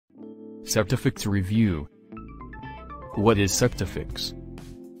SEPTIFIX Review. What is SEPTIFIX?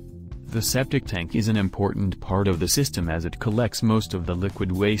 The septic tank is an important part of the system as it collects most of the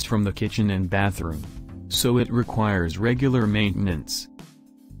liquid waste from the kitchen and bathroom, so it requires regular maintenance.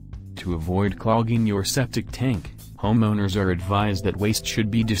 To avoid clogging your septic tank, homeowners are advised that waste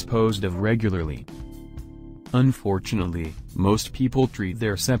should be disposed of regularly. Unfortunately, most people treat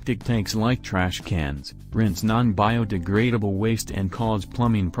their septic tanks like trash cans, rinse non-biodegradable waste and cause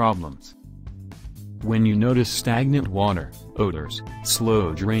plumbing problems. When you notice stagnant water, odors,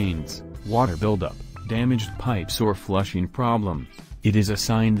 slow drains, water buildup, damaged pipes or flushing problems, it is a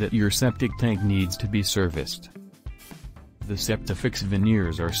sign that your septic tank needs to be serviced. The SEPTIFIX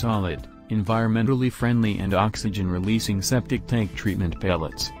veneers are solid, environmentally friendly and oxygen-releasing septic tank treatment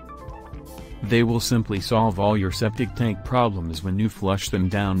pellets. They will simply solve all your septic tank problems when you flush them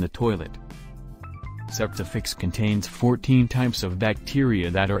down the toilet. SEPTIFIX contains 14 types of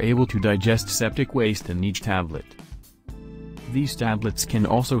bacteria that are able to digest septic waste in each tablet. These tablets can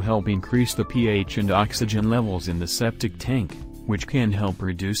also help increase the pH and oxygen levels in the septic tank, which can help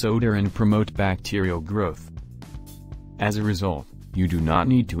reduce odor and promote bacterial growth. As a result, you do not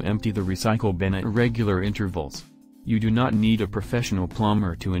need to empty the recycle bin at regular intervals. You do not need a professional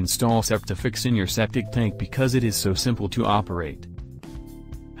plumber to install SEPTIFIX in your septic tank because it is so simple to operate.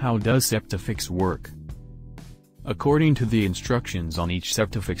 How does SEPTIFIX work? According to the instructions on each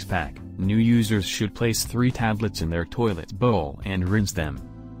SEPTIFIX pack, new users should place 3 tablets in their toilet bowl and rinse them.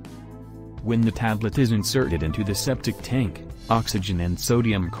 When the tablet is inserted into the septic tank, oxygen and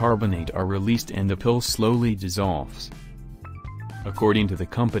sodium carbonate are released and the pill slowly dissolves. According to the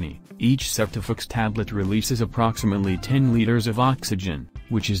company, each SEPTIFIX tablet releases approximately 10 liters of oxygen,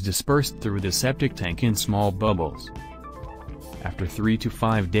 which is dispersed through the septic tank in small bubbles. After 3 to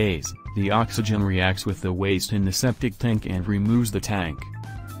 5 days, the oxygen reacts with the waste in the septic tank and removes the tank.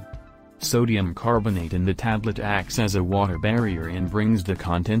 Sodium carbonate in the tablet acts as a water barrier and brings the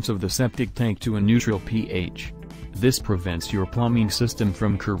contents of the septic tank to a neutral pH. This prevents your plumbing system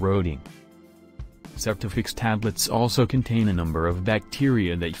from corroding. SEPTIFIX tablets also contain a number of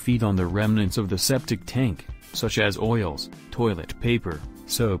bacteria that feed on the remnants of the septic tank, such as oils, toilet paper,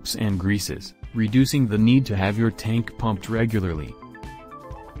 soaps and greases, reducing the need to have your tank pumped regularly.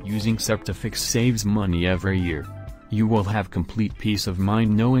 Using SEPTIFIX saves money every year. You will have complete peace of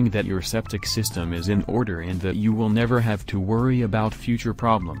mind knowing that your septic system is in order and that you will never have to worry about future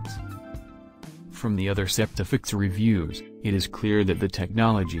problems. From the other SEPTIFIX reviews, it is clear that the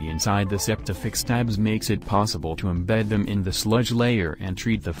technology inside the SEPTIFIX tabs makes it possible to embed them in the sludge layer and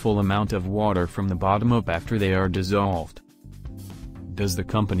treat the full amount of water from the bottom up after they are dissolved. Does the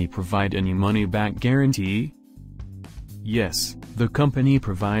company provide any money-back guarantee? Yes, the company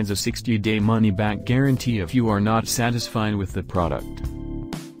provides a 60-day money-back guarantee if you are not satisfied with the product.